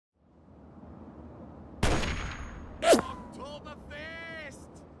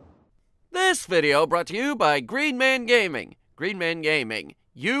This video brought to you by Green Man Gaming. Green Man Gaming.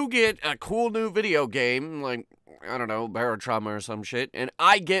 You get a cool new video game, like, I don't know, Barotrauma or some shit, and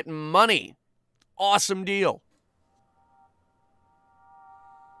I get money. Awesome deal.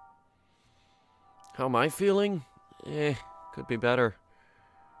 How am I feeling? Could be better.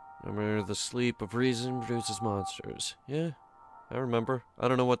 Remember, the sleep of reason produces monsters. Yeah, I remember. I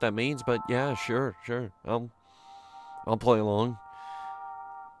don't know what that means, but yeah, sure. I'll play along.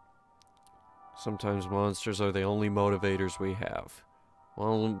 Sometimes monsters are the only motivators we have.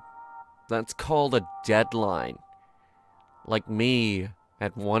 Well, that's called a deadline. Like me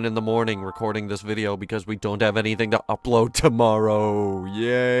at 1 in the morning recording this video because we don't have anything to upload tomorrow.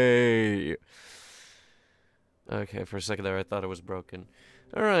 Yay! Okay, for a second there I thought it was broken.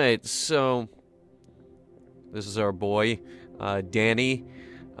 Alright, so this is our boy, Danny.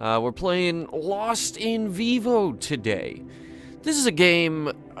 We're playing Lost in Vivo today. This is a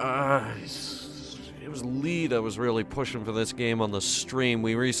game, it was Lee that was really pushing for this game on the stream.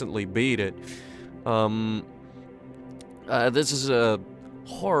 We recently beat it. This is a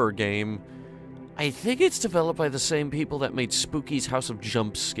horror game. I think it's developed by the same people that made Spooky's House of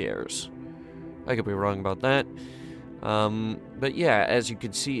Jump Scares. I could be wrong about that. But yeah, as you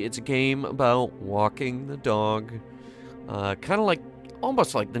can see, it's a game about walking the dog. Kind of like,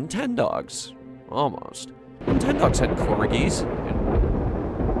 almost like Nintendogs. Almost. Nintendogs had corgis.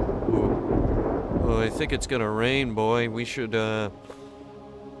 Oh, I think it's gonna rain, boy. We should,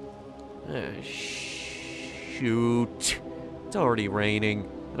 shoot. It's already raining.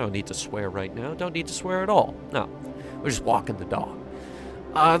 I don't need to swear right now. Don't need to swear at all. No. We're just walking the dog.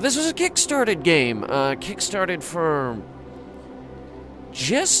 This was a Kickstarted game. Kickstarted for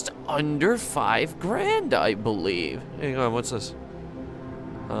just under $5,000, I believe. Hang on, what's this?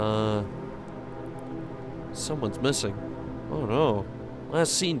 Someone's missing. Oh no.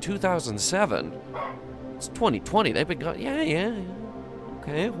 Last seen 2007. It's 2020. They've been gone. Yeah.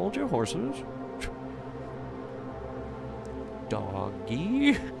 Okay, hold your horses.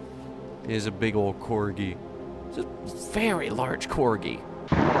 Doggy is a big old corgi. It's a very large corgi.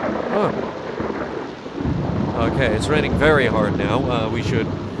 Oh. Okay, it's raining very hard now. We should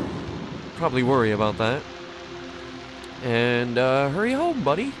probably worry about that. And hurry home,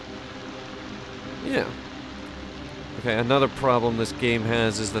 buddy. Yeah. Okay, another problem this game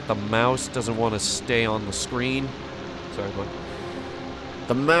has is that the mouse doesn't want to stay on the screen. Sorry, bud.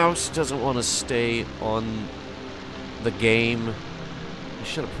 The mouse doesn't want to stay on the game. I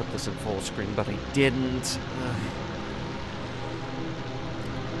should have put this in full screen, but I didn't.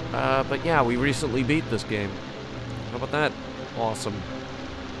 But yeah, we recently beat this game. How about that? Awesome.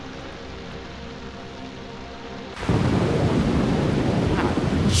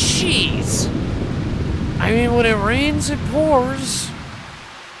 Jeez! I mean, when it rains, it pours.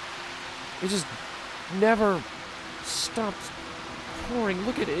 It just never stops pouring.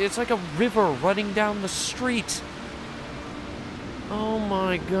 Look at it. It's like a river running down the street. Oh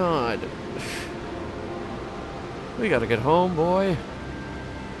my god. We gotta get home, boy.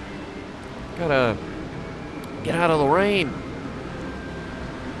 Gotta get out of the rain.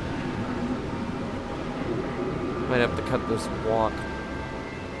 Might have to cut this walk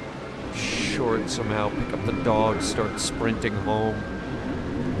short somehow. Pick up the dog, start sprinting home.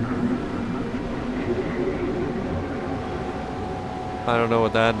 I don't know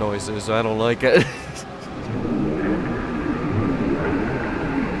what that noise is. I don't like it.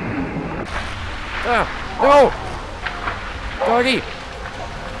 Ah! No! Doggy!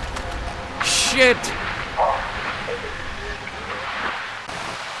 Shit!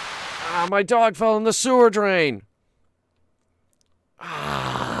 Ah, my dog fell in the sewer drain!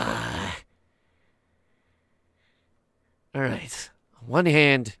 Ah. Alright. On one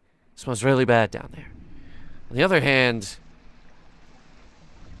hand, it smells really bad down there. On the other hand,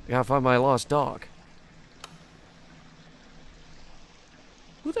 I gotta find my lost dog.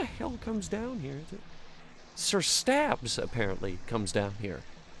 Who the hell comes down here? Sir Stabs, apparently, comes down here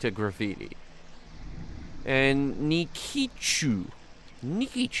to graffiti. And Nikichu.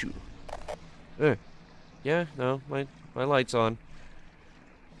 Yeah, no, my light's on.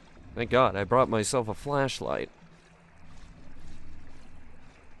 Thank God, I brought myself a flashlight.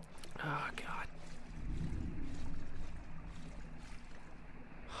 Oh, God.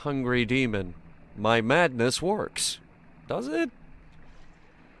 Hungry demon. My madness works. Does it?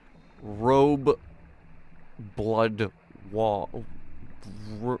 Robe. Blood wall.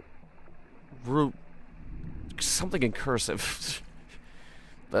 Something in cursive.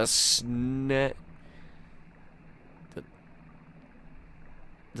 The Snadger?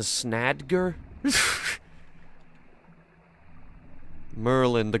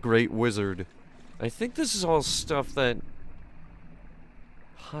 Merlin, the Great Wizard. I think this is all stuff that...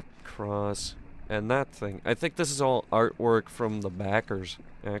 Hot Cross. And that thing. I think this is all artwork from the backers,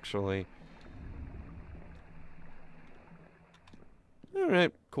 actually.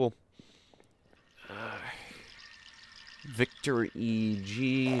 Alright, cool. Victor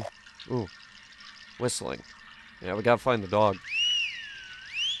E.G. Ooh. Whistling. Yeah, we gotta find the dog.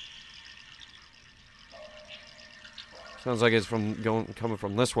 Sounds like it's coming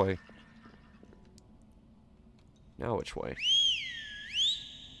from this way. Now which way?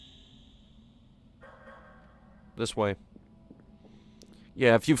 This way.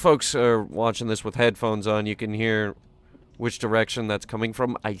 Yeah, if you folks are watching this with headphones on, you can hear which direction that's coming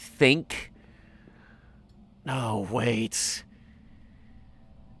from, I think. No, wait.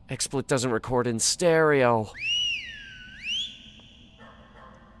 XSplit doesn't record in stereo.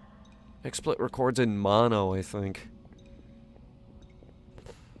 XSplit records in mono, I think.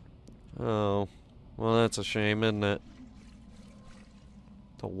 Oh. Well, that's a shame, isn't it?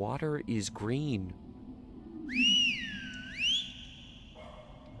 The water is green.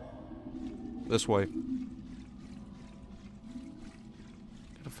 This way.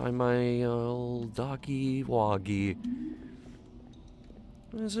 Gotta find my old doggy woggy.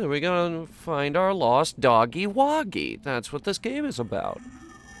 So we gotta find our lost doggy woggy. That's what this game is about.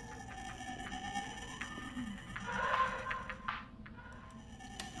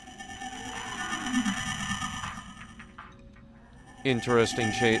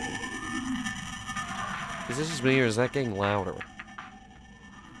 Interesting shape. Is this just me or is that getting louder?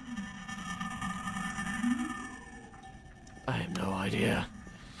 I have no idea.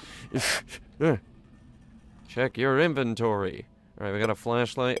 Check your inventory. Alright, we got a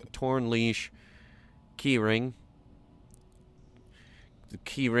flashlight, a torn leash, keyring. The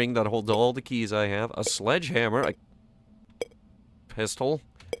keyring that holds all the keys I have, a sledgehammer, a pistol,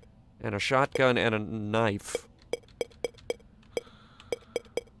 and a shotgun and a knife.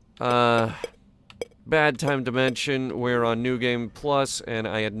 Bad time to mention, we're on New Game Plus, and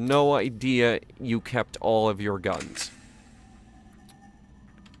I had no idea you kept all of your guns.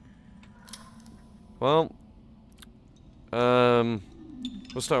 Well, we'll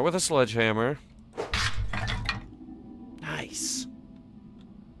start with a sledgehammer. Nice.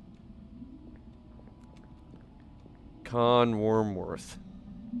 Con Wormworth.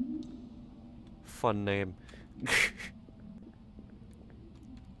 Fun name.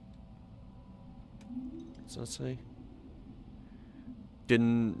 What's that say?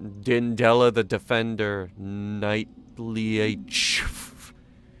 Dindella the Defender. Nightly H.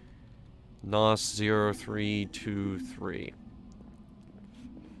 NOS 0323.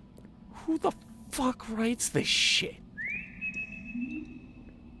 Who the fuck writes this shit?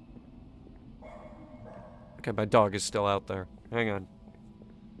 Okay, my dog is still out there. Hang on.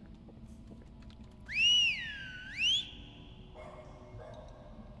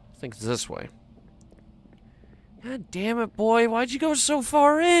 I think it's this way. God damn it, boy. Why'd you go so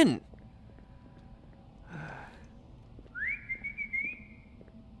far in?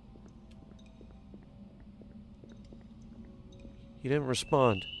 He didn't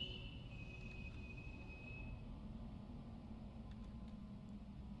respond.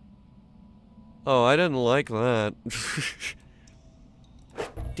 Oh, I didn't like that.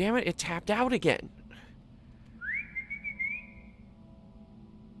 Damn it, it tapped out again.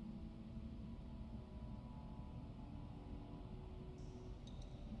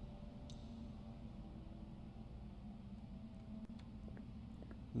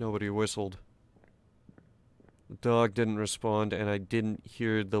 Nobody whistled. The dog didn't respond, and I didn't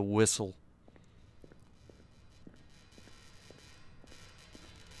hear the whistle.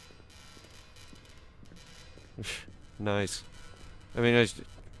 Nice. I mean, I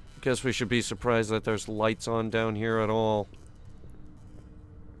guess we should be surprised that there's lights on down here at all.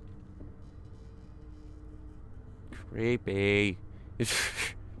 Creepy.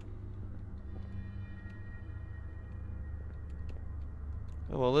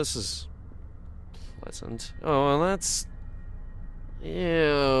 Oh, well, this is pleasant. Oh, well, that's...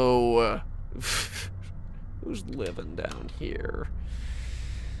 Ew. Who's living down here?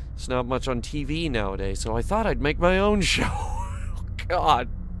 There's not much on TV nowadays, so I thought I'd make my own show. Oh, God,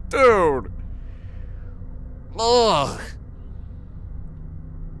 dude. Ugh.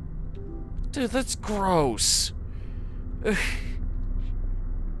 Dude, that's gross.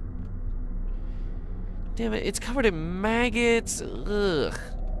 Damn it, it's covered in maggots. Ugh.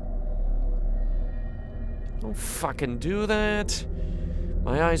 Don't fucking do that.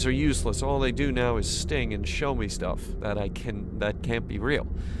 My eyes are useless. All they do now is sting and show me stuff that can't be real.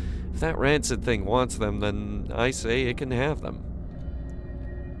 If that rancid thing wants them, then I say it can have them.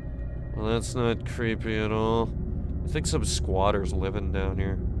 Well, that's not creepy at all. I think some squatters living down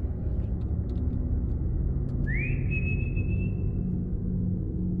here.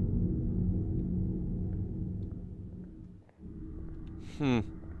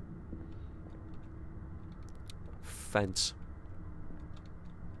 Fence.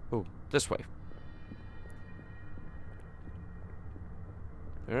 Oh, this way.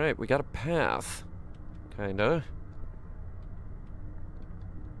 Alright, we got a path. Kinda.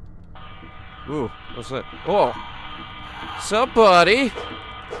 Ooh, what's that? Oh! Sup, buddy?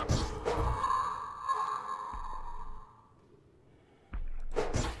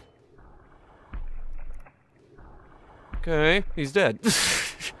 Okay, he's dead.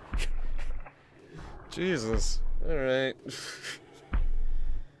 Jesus. Alright.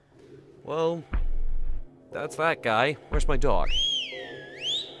 Well, that's that guy. Where's my dog?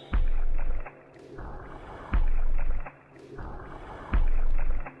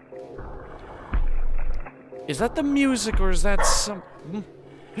 Is that the music or is that some...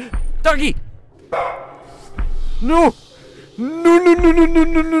 Doggy! No! No, no, no, no, no,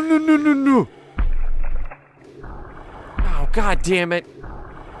 no, no, no, no, no, no! Oh, god damn it.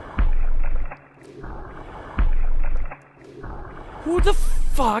 Who the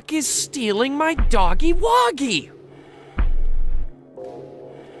fuck is stealing my doggy woggy?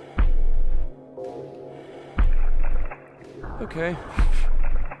 Okay.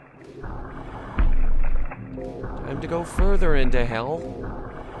 Time to go further into hell.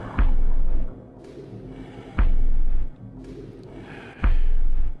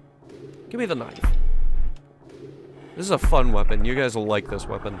 Give me the knife. This is a fun weapon. You guys will like this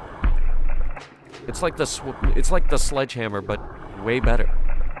weapon. It's like the sledgehammer, but way better.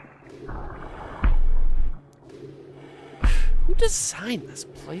 Who designed this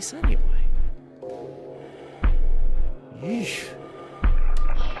place anyway? Yeesh.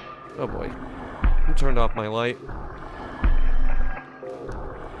 Oh boy. Who turned off my light?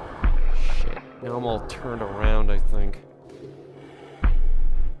 Shit. Now I'm all turned around, I think.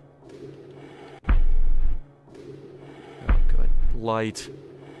 Oh, good. Light.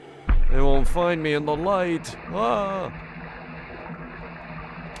 They won't find me in the light. Ah!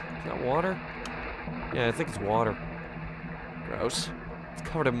 Is that water? Yeah, I think it's water. Gross. It's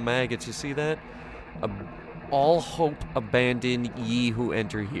covered in maggots, you see that? All hope abandon ye who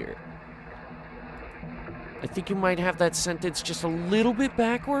enter here. I think you might have that sentence just a little bit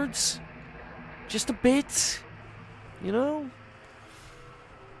backwards. Just a bit. You know?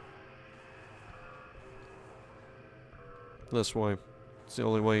 This way. It's the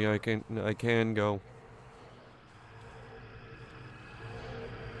only way I can go.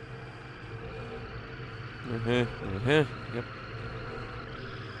 Yep.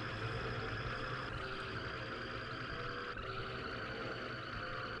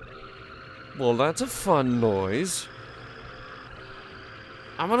 Well, that's a fun noise.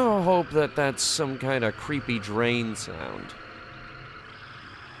 I'm gonna hope that that's some kind of creepy drain sound.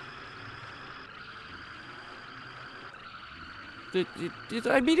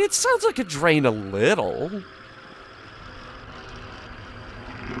 I mean, it sounds like a drain a little.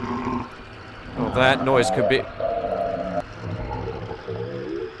 Oh, that noise could be...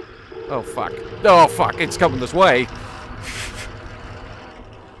 Oh, fuck. Oh, fuck, it's coming this way.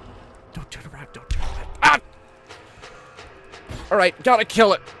 Don't turn around, don't turn around. Ah! Alright, gotta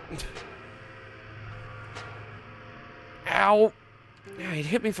kill it. Ow. Yeah, it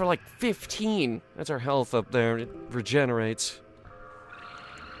hit me for like 15. That's our health up there. It regenerates.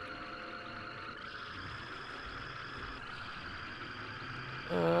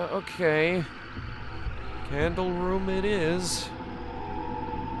 Okay. Candle room it is.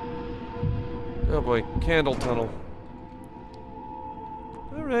 Oh boy, candle tunnel.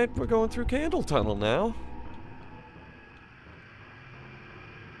 Alright, we're going through candle tunnel now.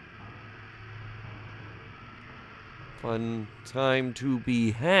 Fun time to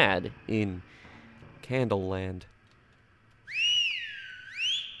be had in Candleland.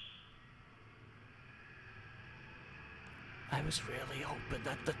 I was really hoping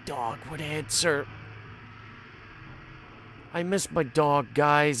that the dog would answer. I miss my dog,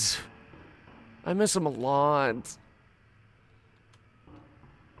 guys. I miss him a lot.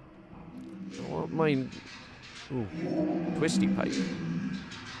 I want my... Ooh, twisty pipe.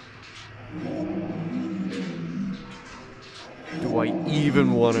 Do I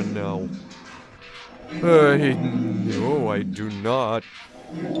even want to know? No, I do not.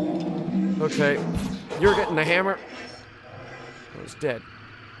 Okay, you're getting the hammer. I was dead.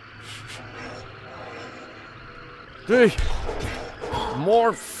 Dude,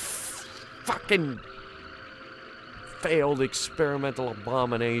 more fucking failed experimental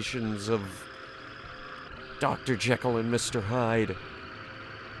abominations of Dr. Jekyll and Mr. Hyde.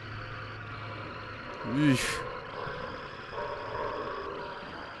 Eesh.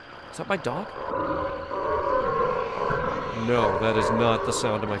 Is that my dog? No, that is not the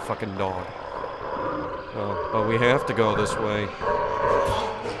sound of my fucking dog. Oh, but we have to go this way.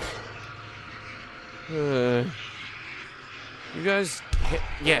 You guys...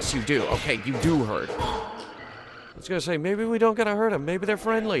 Yes, you do. Okay, you do hurt. I was gonna say, maybe we don't gotta hurt them. Maybe they're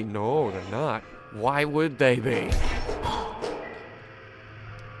friendly. No, they're not. Why would they be?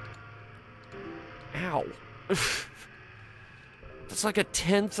 Ow. That's like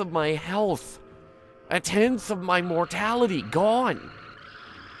 1/10 of my health. 1/10 of my mortality gone.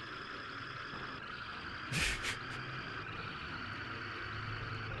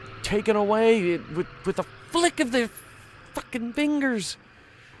 Taken away with a flick of their fucking fingers.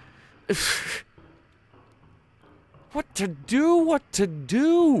 What to do? What to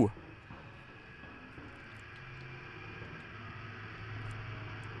do?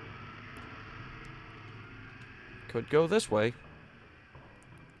 Could go this way.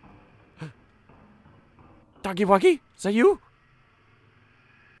 Doggy Wuggy? Is that you?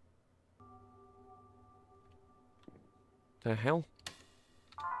 The hell?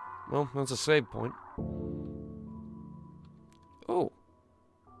 Well, that's a save point. Oh.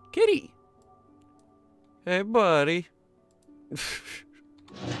 Kitty. Hey, buddy.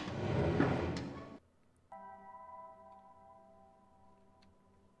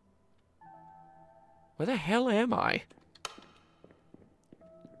 Where the hell am I?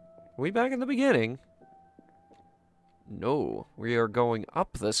 Are we back in the beginning? No, we are going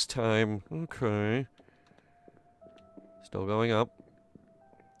up this time. Okay. Still going up.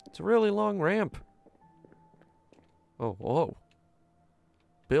 It's a really long ramp. Oh, whoa.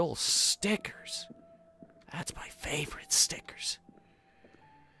 Bill stickers. That's my favorite stickers.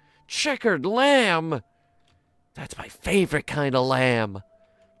 Checkered lamb. That's my favorite kind of lamb.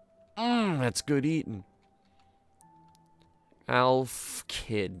 That's good eating. Alf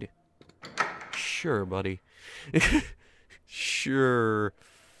Kid. Sure, buddy. Sure.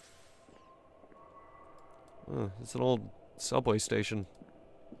 Oh, it's an old subway station.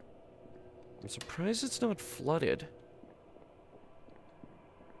 I'm surprised it's not flooded.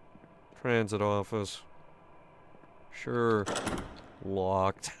 Transit office. Sure.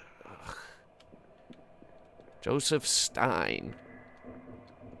 Locked. Ugh. Joseph Stein.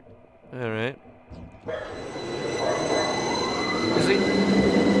 Alright. Is he?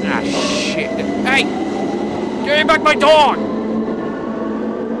 Ah, shit. Hey! Give me back my dog!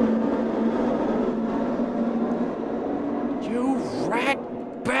 You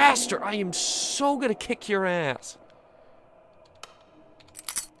rat bastard! I am so gonna kick your ass.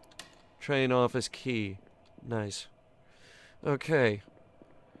 Train office key. Nice. Okay.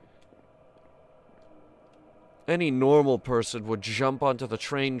 Any normal person would jump onto the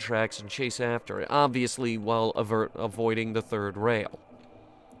train tracks and chase after it, obviously while avoiding the third rail.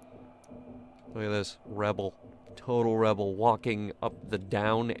 Look at this. Rebel. Total rebel walking up the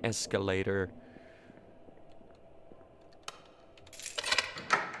down escalator.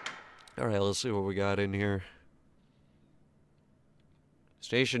 Alright, let's see what we got in here.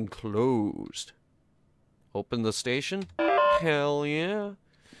 Station closed. Open the station? Hell yeah.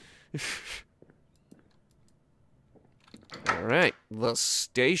 Alright, the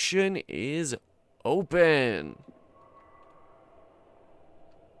station is open.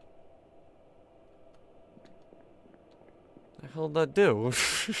 What the hell did that do?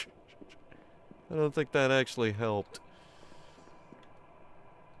 I don't think that actually helped.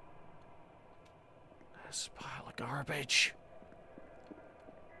 This pile of garbage.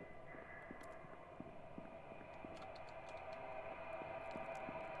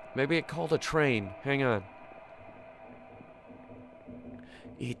 Maybe it called a train. Hang on.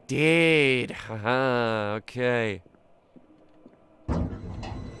 It did. Haha, okay.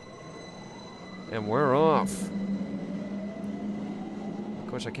 And we're off. Of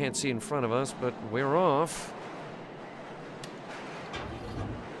course, I can't see in front of us, but we're off.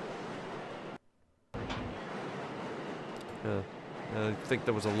 I think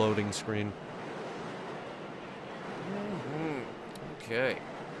there was a loading screen. Okay.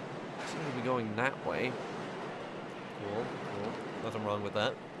 Seem to be going that way. Cool, cool. Nothing wrong with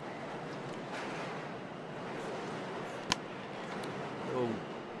that. Oh.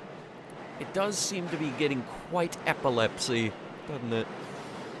 It does seem to be getting quite epilepsy, doesn't it?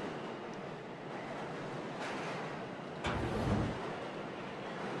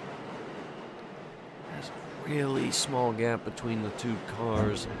 There's a really small gap between the two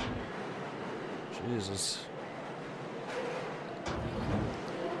cars. Jesus.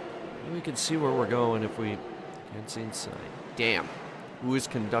 We can see where we're going if we can't see inside. Damn. Who is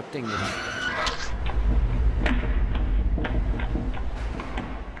conducting the...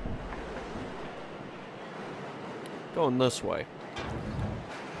 Going this way.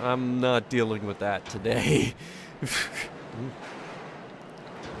 I'm not dealing with that today.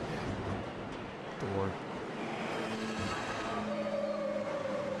 Door.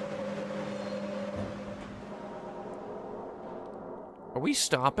 Are we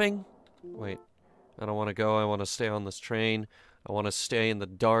stopping? Wait. I don't want to go. I want to stay on this train. I want to stay in the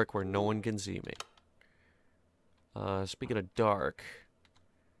dark where no one can see me. Speaking of dark,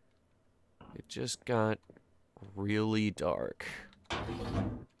 it just got really dark.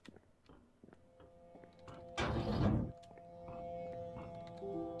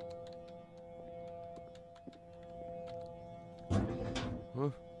 Huh?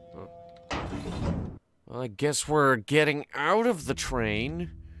 Oh. Well, I guess we're getting out of the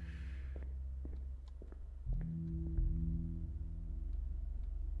train.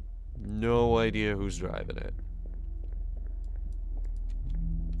 No idea who's driving it.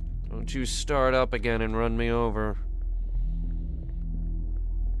 Don't you start up again and run me over.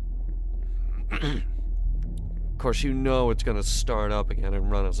 Of course, you know it's gonna start up again and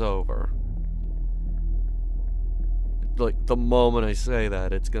run us over. Like, the moment I say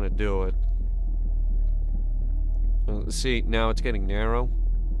that, it's gonna do it. See, now it's getting narrow.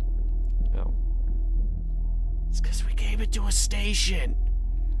 Oh. It's because we gave it to a station.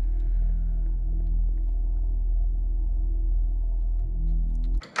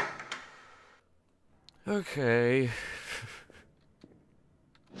 Okay.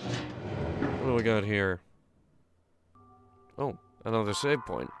 What do we got here? Oh, another save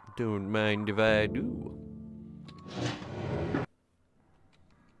point. Don't mind if I do.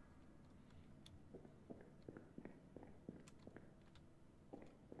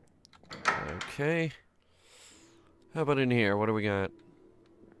 Okay. How about in here? What do we got?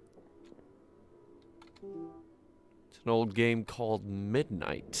 It's an old game called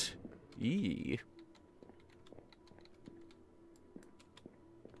Midnight. Eee.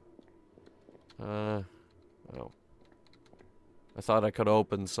 Oh. I thought I could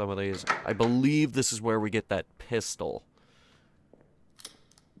open some of these. I believe this is where we get that pistol.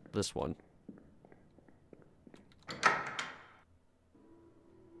 This one.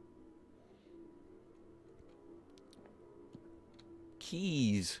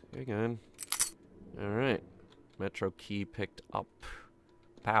 Keys. Hang on. Alright. Metro key picked up.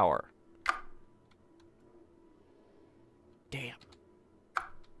 Power. Damn.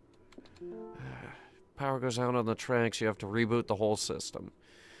 Power goes out on the tracks, you have to reboot the whole system.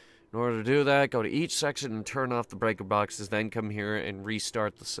 In order to do that, go to each section and turn off the breaker boxes, then come here and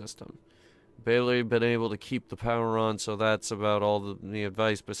restart the system. Barely been able to keep the power on, so that's about all the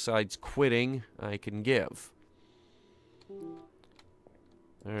advice besides quitting I can give.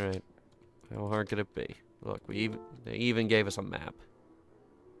 Alright. How hard could it be? Look, they even gave us a map.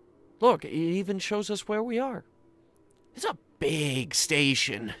 Look, it even shows us where we are. It's a big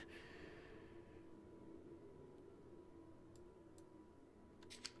station.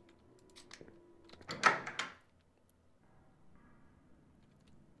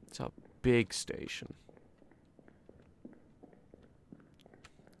 It's a big station.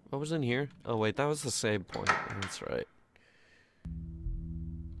 What was in here? Oh wait, that was the save point. That's right.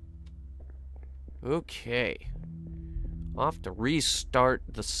 Okay. Off to restart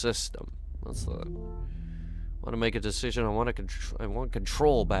the system. That's the... Want to make a decision. I want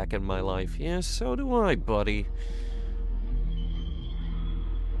control back in my life. Yeah, so do I, buddy.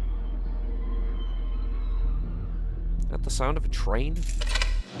 Is that the sound of a train?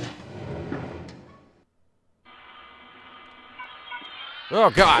 Oh,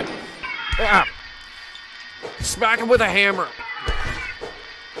 God. Ah. Smack him with a hammer.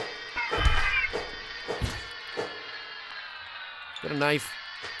 Get a knife.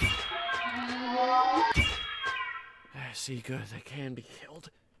 See, good. They can be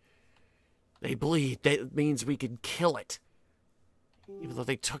killed. They bleed. That means we can kill it. Even though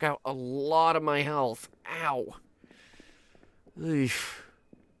they took out a lot of my health. Ow. Eesh.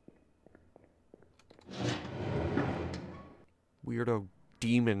 Weirdo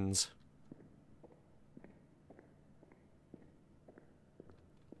demons.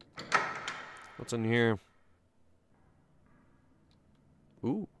 What's in here?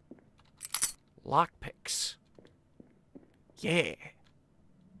 Ooh. Lockpicks. Yeah.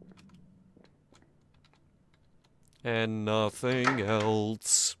 And nothing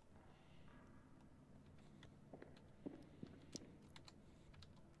else.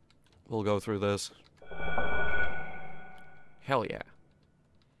 We'll go through this. Hell yeah.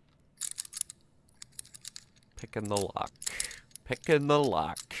 Picking the lock. Picking the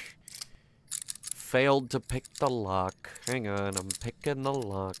lock. Failed to pick the lock. Hang on, I'm picking the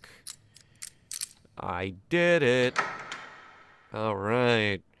lock. I did it.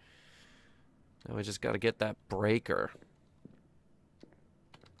 Alright. Now I just gotta get that breaker.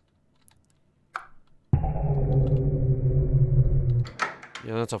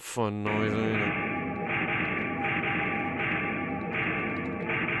 Yeah, that's a fun noise, ain't it?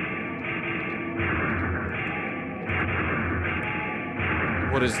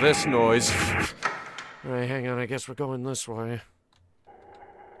 What is this noise? Alright, hang on, I guess we're going this way.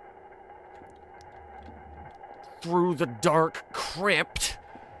 Through the dark crypt.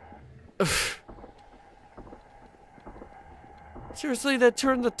 Seriously, that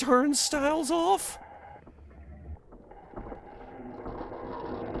turned the turnstiles off?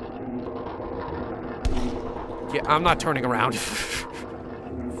 Yeah, I'm not turning around.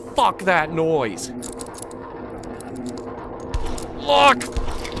 Fuck that noise. Look!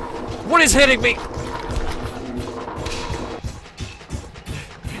 What is hitting me?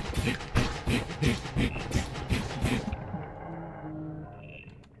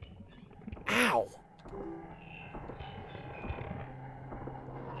 Ow.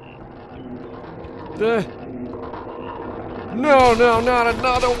 No, no, not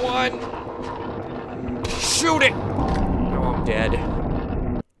another one. Shoot it! Oh, I'm dead.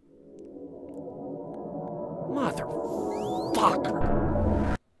 Motherfucker.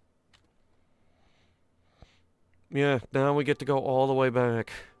 Yeah, now we get to go all the way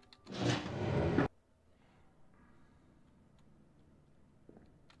back.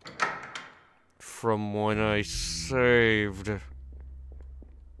 From when I saved.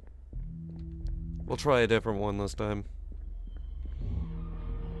 We'll try a different one this time.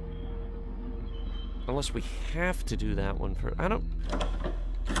 Unless we have to do that one for...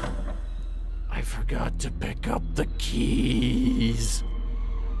 I forgot to pick up the keys.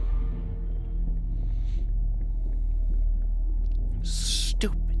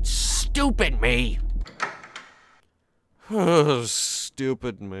 Stupid me. Oh,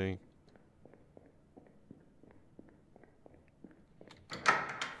 stupid me.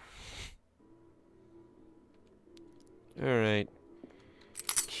 Alright.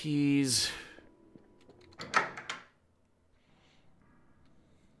 Keys.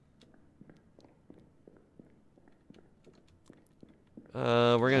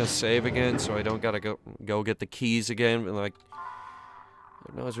 We're gonna save again, so I don't gotta go get the keys again. But like,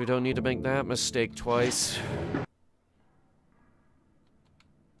 Lord knows we don't need to make that mistake twice.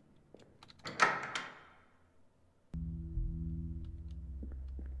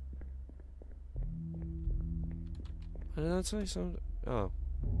 What did that say? Something? Oh,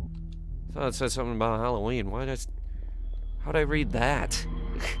 I thought it said something about Halloween. How'd I read that?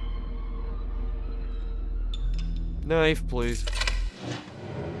 Knife, please.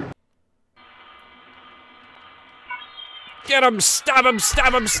 Get him! Stab him!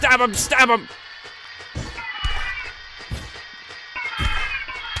 Stab him! Stab him! Stab him!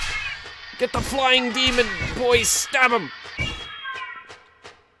 Get the flying demon, boys! Stab him!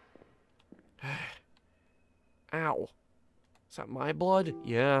 Ow. Is that my blood?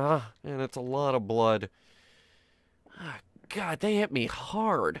 Yeah, and it's a lot of blood. Ah, God, they hit me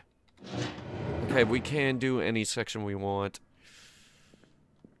hard. Okay, we can do any section we want.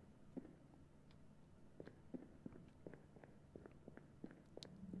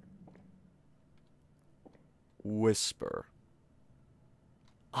 Whisper.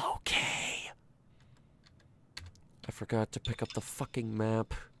 Okay. I forgot to pick up the fucking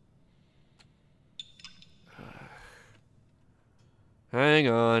map. Hang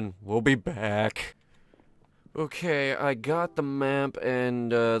on, we'll be back. Okay, I got the map,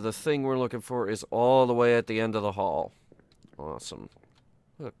 and the thing we're looking for is all the way at the end of the hall. Awesome.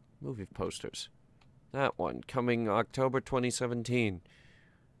 Look, movie posters. That one, coming October 2017.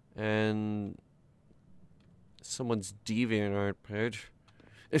 And someone's DeviantArt page.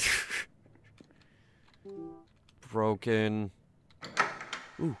 Broken.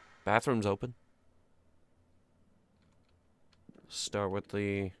 Ooh, bathroom's open. Start with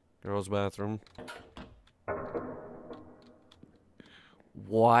the girls' bathroom.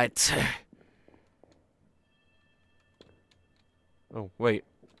 What? Oh, wait.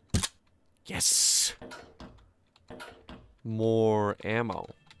 Yes! More ammo.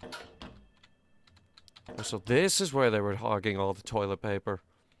 So this is where they were hogging all the toilet paper.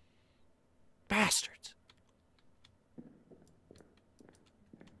 Bastards!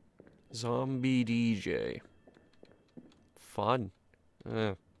 Zombie DJ. Fun.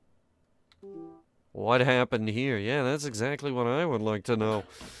 What happened here? Yeah, that's exactly what I would like to know.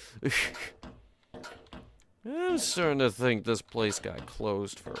 I'm starting to think this place got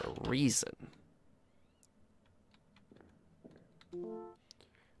closed for a reason.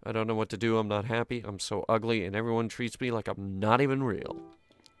 I don't know what to do. I'm not happy. I'm so ugly, and everyone treats me like I'm not even real.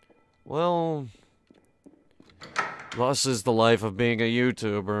 Well, thus is the life of being a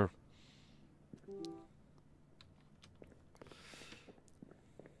YouTuber.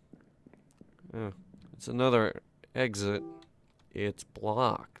 It's another exit. It's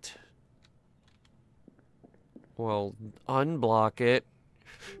blocked. Well, unblock it.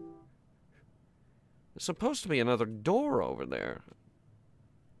 There's supposed to be another door over there.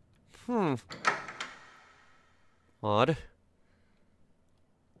 Odd.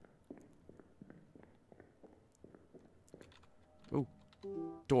 Ooh.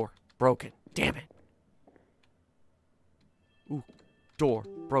 Door broken. Damn it. Ooh. Door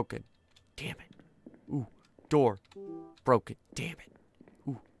broken. Damn it. Ooh. Door broken. Damn it.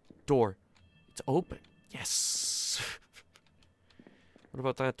 Ooh. Door. It's open. Yes. What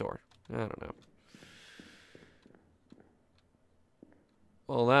about that door? I don't know.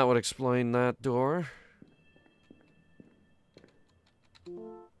 Well, that would explain that door.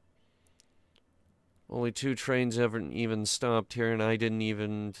 Only 2 trains haven't even stopped here, and I didn't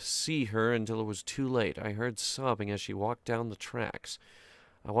even see her until it was too late. I heard sobbing as she walked down the tracks.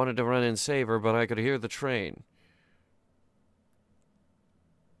 I wanted to run and save her, but I could hear the train.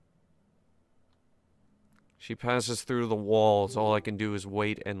 She passes through the walls. All I can do is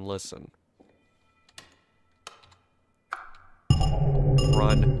wait and listen.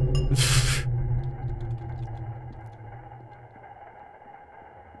 Run.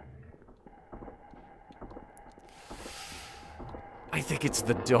 I think it's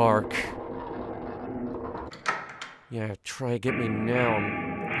the dark. Yeah, try to get me now. I'm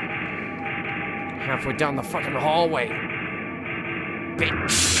halfway down the fucking hallway.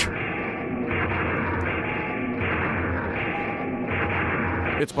 Bitch!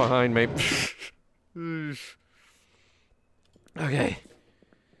 It's behind me. Okay.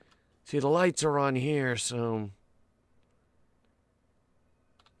 See, the lights are on here, so...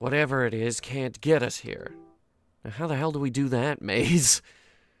 whatever it is can't get us here. Now, how the hell do we do that, maze?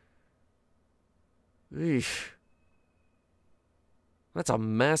 Eesh. That's a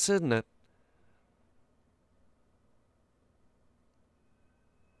mess, isn't it?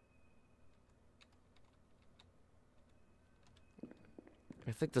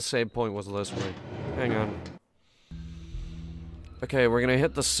 I think the save point was this way. Hang on. Okay, we're gonna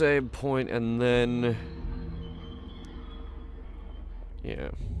hit the save point and then... yeah.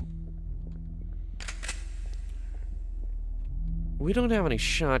 We don't have any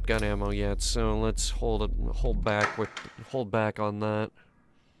shotgun ammo yet, so let's hold back on that.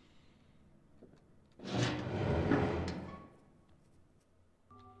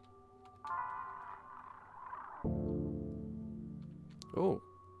 Oh.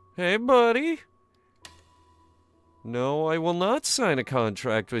 Hey, buddy. No, I will not sign a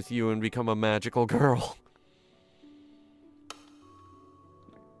contract with you and become a magical girl.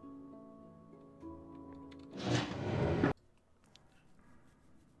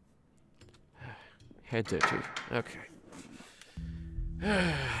 Headhunter. Okay.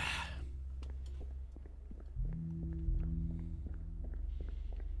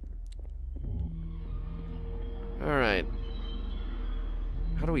 Alright.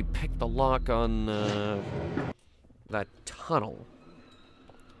 How do we pick the lock on, that tunnel?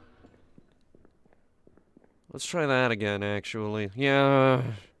 Let's try that again, actually. Yeah.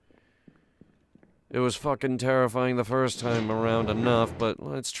 It was fucking terrifying the first time around enough, but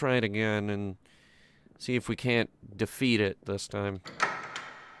let's try it again and see if we can't defeat it this time.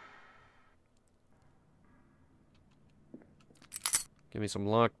 Give me some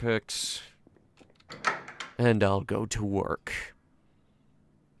lockpicks. And I'll go to work.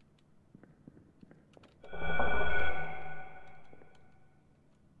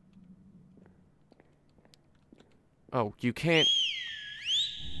 Oh, you can't...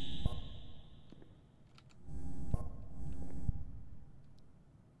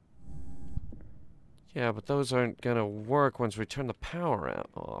 yeah, but those aren't gonna work once we turn the power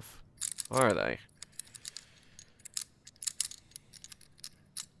off, are they?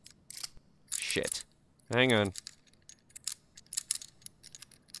 Shit. Hang on.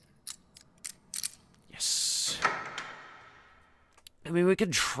 Yes. I mean, we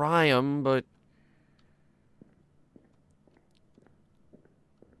could try them, but...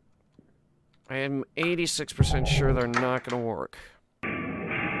 I am 86% sure they're not gonna work.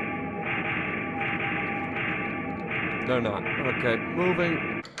 They're not. Okay,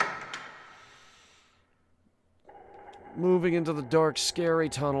 moving. Moving into the dark, scary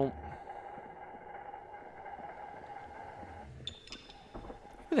tunnel.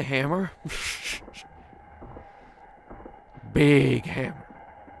 With a hammer. Big hammer.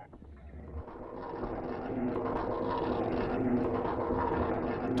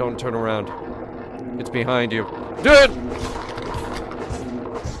 Don't turn around. It's behind you. Dude!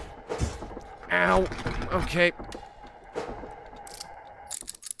 Ow. Okay.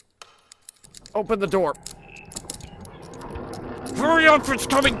 Open the door. Hurry up, it's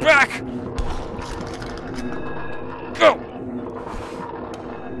coming back! Go!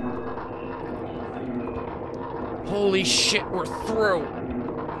 Holy shit, we're through.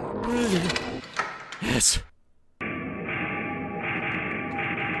 Yes.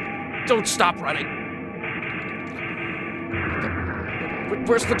 Don't stop running.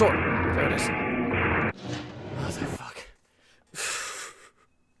 Where's the door? There it is. Oh, thank fuck.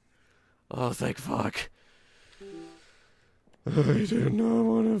 Oh, thank fuck. I do not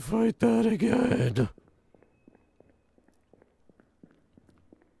want to fight that again.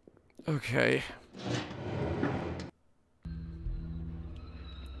 Okay.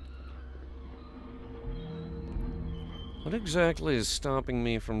 What exactly is stopping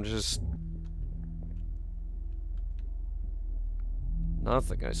me from just...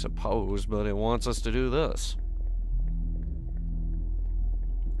 Nothing, I suppose, but it wants us to do this.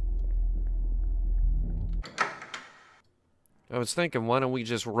 I was thinking, why don't we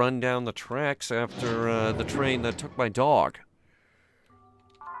just run down the tracks after the train that took my dog?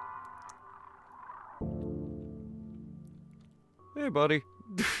 Hey, buddy.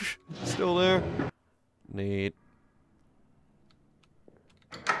 Still there? Neat.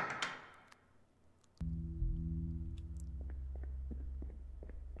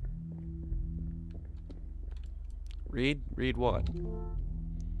 Read? Read what?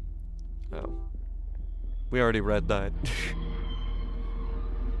 Oh. We already read that.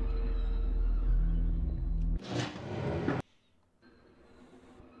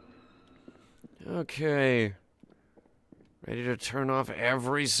 Okay. Ready to turn off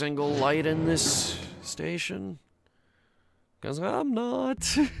every single light in this station? 'Cause I'm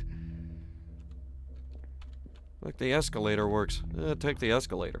not. Look, the escalator works. Take the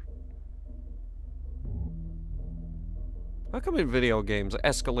escalator. How come in video games,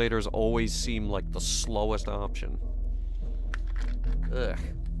 escalators always seem like the slowest option? Ugh.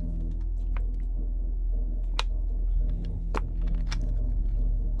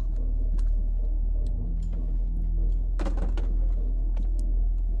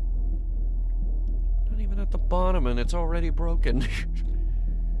 Not even at the bottom and it's already broken.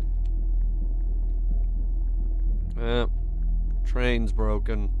 Train's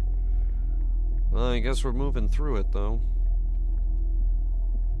broken. Well, I guess we're moving through it, though.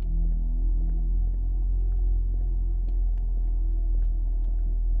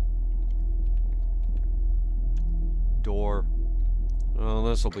 Door. Oh,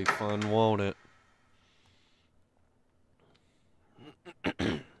 this'll be fun, won't it?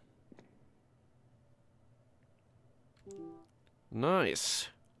 Nice.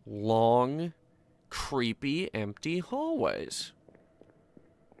 Long, creepy, empty hallways.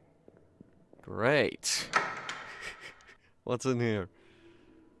 Great. What's in here?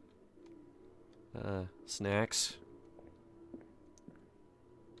 Snacks.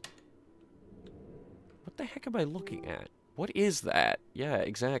 What the heck am I looking at? What is that? Yeah,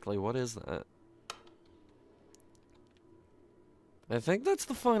 exactly, what is that? I think that's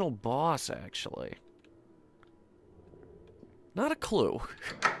the final boss, actually. Not a clue.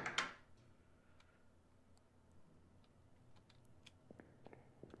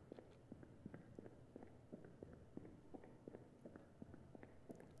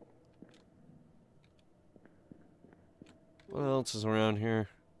 What else is around here?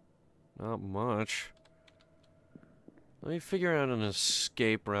 Not much. Let me figure out an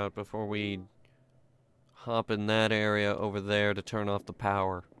escape route before we hop in that area over there to turn off the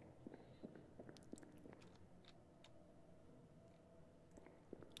power.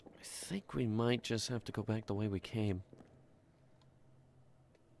 I think we might just have to go back the way we came.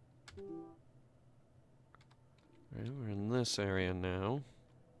 Alright, we're in this area now.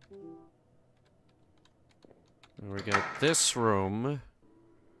 And we got this room.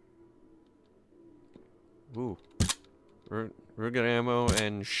 Ooh. Rugged ammo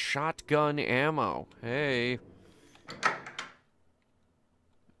and shotgun ammo. Hey.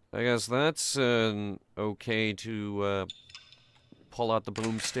 I guess that's okay to pull out the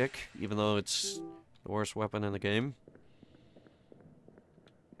boomstick, even though it's the worst weapon in the game.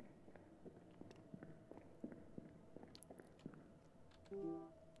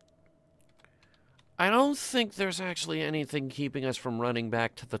 I don't think there's actually anything keeping us from running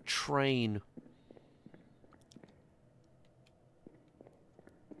back to the train.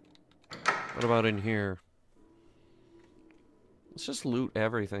 What about in here? Let's just loot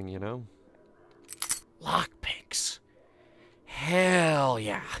everything, you know? Lockpicks. Hell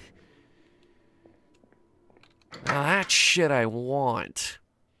yeah. Now that's shit I want.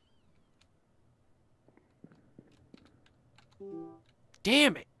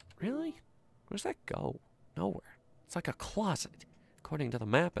 Damn it. Really? Where's that go? Nowhere. It's like a closet. According to the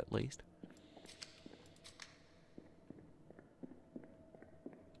map, at least.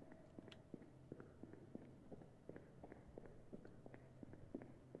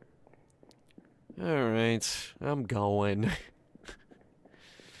 Alright, I'm going.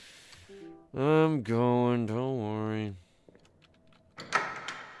 I'm going, don't worry.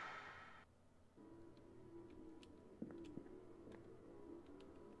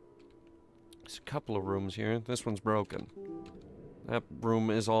 There's a couple of rooms here. This one's broken. That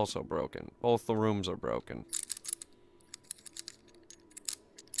room is also broken. Both the rooms are broken.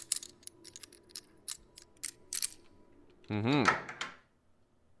 Mm-hmm.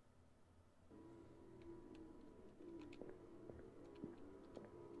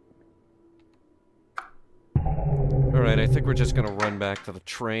 Alright, I think we're just gonna run back to the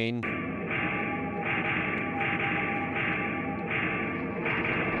train.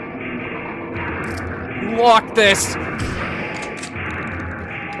 Lock this! Oh,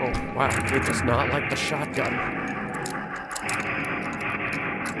 wow, it does not like the shotgun.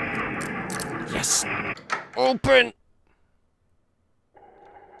 Yes! Open!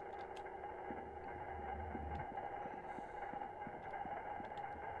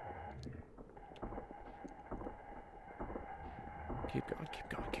 Keep going, keep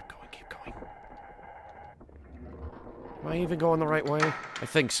going, keep going, keep going. Am I even going the right way? I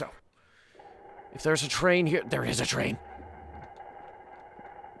think so. If there's a train here, there is a train.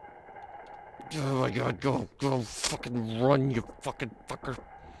 Oh my god, go, fucking run, you fucking fucker.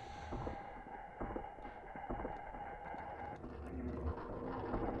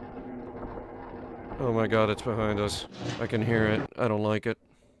 Oh my god, it's behind us. I can hear it. I don't like it.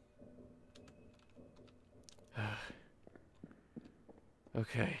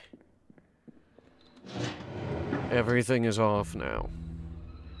 Okay. Everything is off now.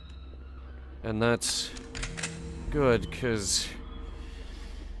 And that's good, because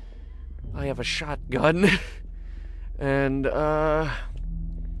I have a shotgun. And, that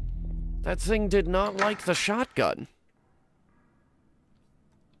thing did not like the shotgun.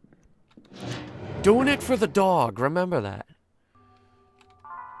 Doing it for the dog, remember that.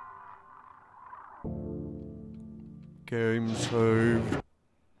 Game saved.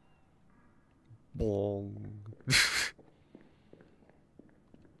 Bong.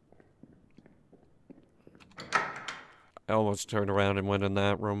 I almost turned around and went in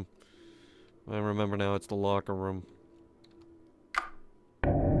that room. I remember now it's the locker room.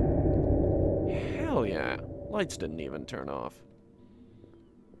 Hell yeah. Lights didn't even turn off.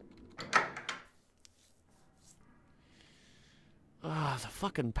 Ah, the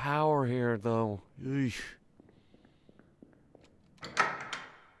fucking power here, though. Eesh.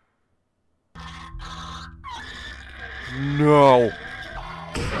 No.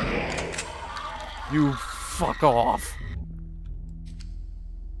 You fuck off.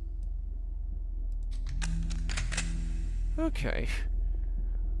 Okay.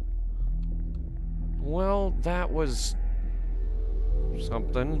 Well, that was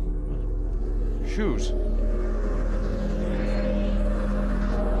something. Shoes.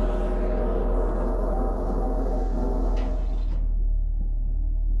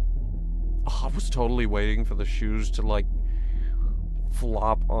 Oh, I was totally waiting for the shoes to, like,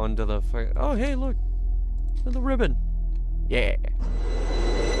 flop onto the... Oh, hey, look. The ribbon. Yeah.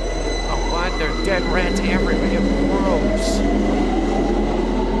 Oh, what? There are dead rats everywhere. Gross.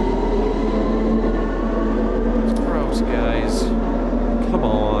 It's gross, guys. Come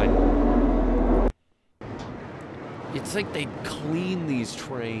on. You'd think they'd clean these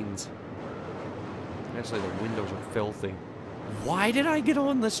trains. Actually, the windows are filthy. Why did I get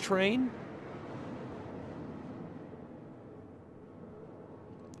on this train?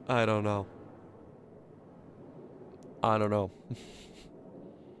 I don't know. I don't know.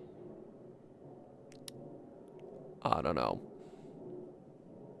 I don't know.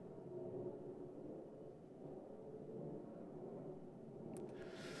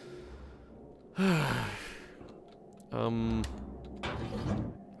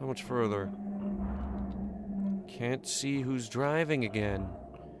 How much further? Can't see who's driving again.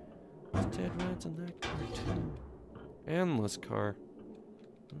 There's dead rats in that car too. And this car.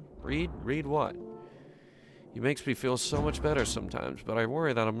 Read what? He makes me feel so much better sometimes, but I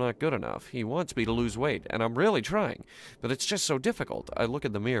worry that I'm not good enough. He wants me to lose weight, and I'm really trying, but it's just so difficult. I look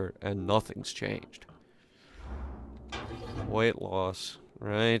in the mirror, and nothing's changed. Weight loss,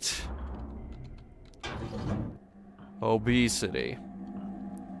 right? Obesity.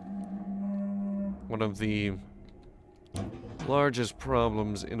 One of the largest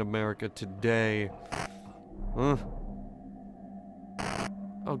problems in America today. Huh?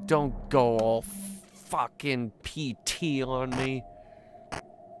 Oh, don't go all fucking PT on me.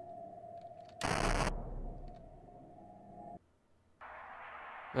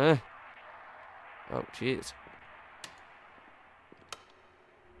 Huh? Oh, jeez.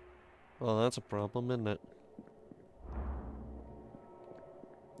 Well, that's a problem, isn't it?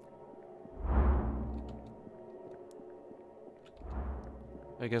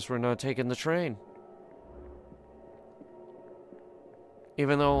 I guess we're not taking the train.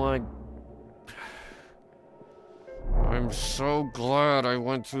 Even though I'm so glad I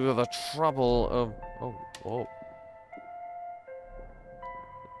went through the trouble of... Oh, whoa.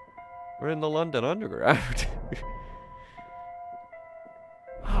 We're in the London Underground.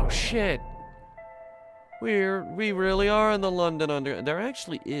 Oh, shit. We really are in the London Underground. There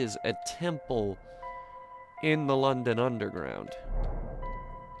actually is a temple in the London Underground.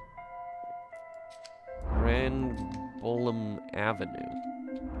 Grand Bolam Avenue.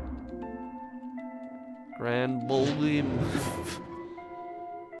 Grand Bolam...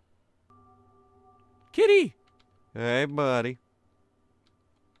 Kitty! Hey, buddy.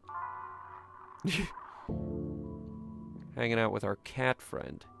 Hanging out with our cat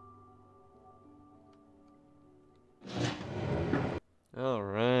friend. All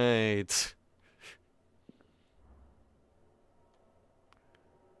right.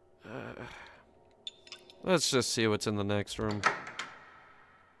 Let's just see what's in the next room.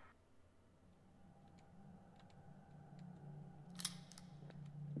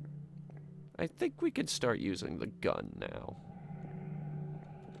 I think we could start using the gun now.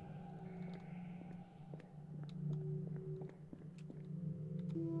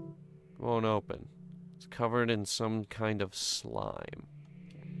 Won't open. It's covered in some kind of slime.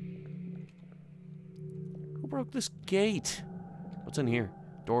 Who broke this gate? What's in here?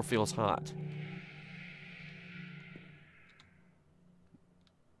 Door feels hot.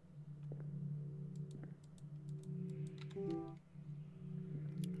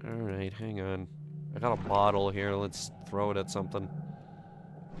 Alright, hang on. I got a bottle here. Let's throw it at something.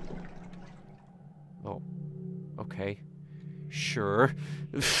 Oh. Okay. Sure.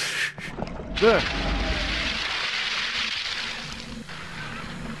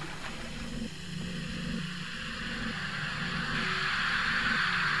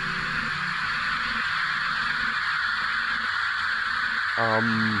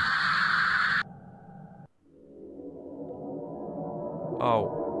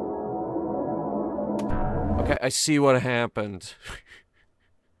 Oh. Okay, I see what happened.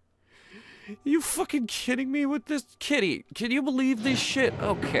 You fucking kidding me with this? Kitty, can you believe this shit?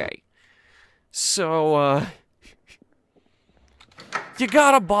 Okay. So, you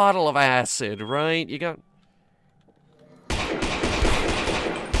got a bottle of acid, right? You got...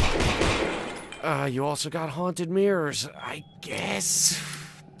 you also got haunted mirrors, I guess.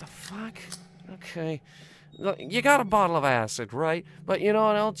 The fuck? Okay. You got a bottle of acid, right? But you know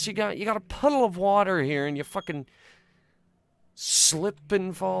what else you got? You got a puddle of water here, and you fucking slip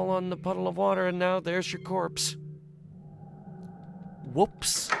and fall on the puddle of water, and now there's your corpse.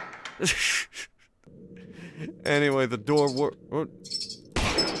 Whoops. Anyway, the door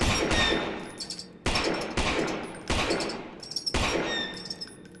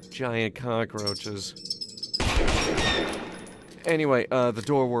giant cockroaches. Anyway, the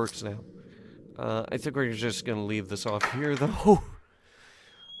door works now. I think we're just gonna leave this off here, though.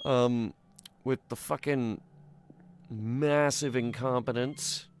 With the fucking massive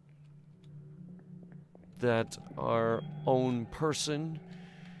incompetence that our own person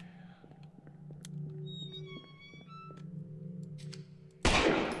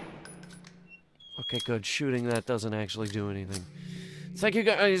okay, good. Shooting that doesn't actually do anything. Thank you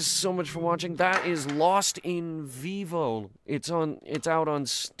guys so much for watching. That is Lost in Vivo. It's out on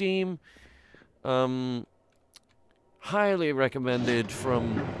Steam. Highly recommended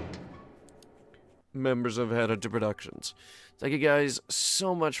from members of Headhunter Productions. Thank you guys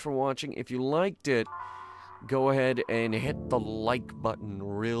so much for watching. If you liked it, go ahead and hit the like button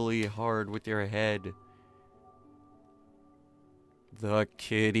really hard with your head. The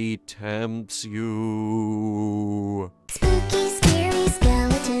kitty tempts you. Spooky, scary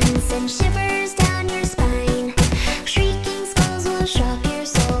skeletons and shivers.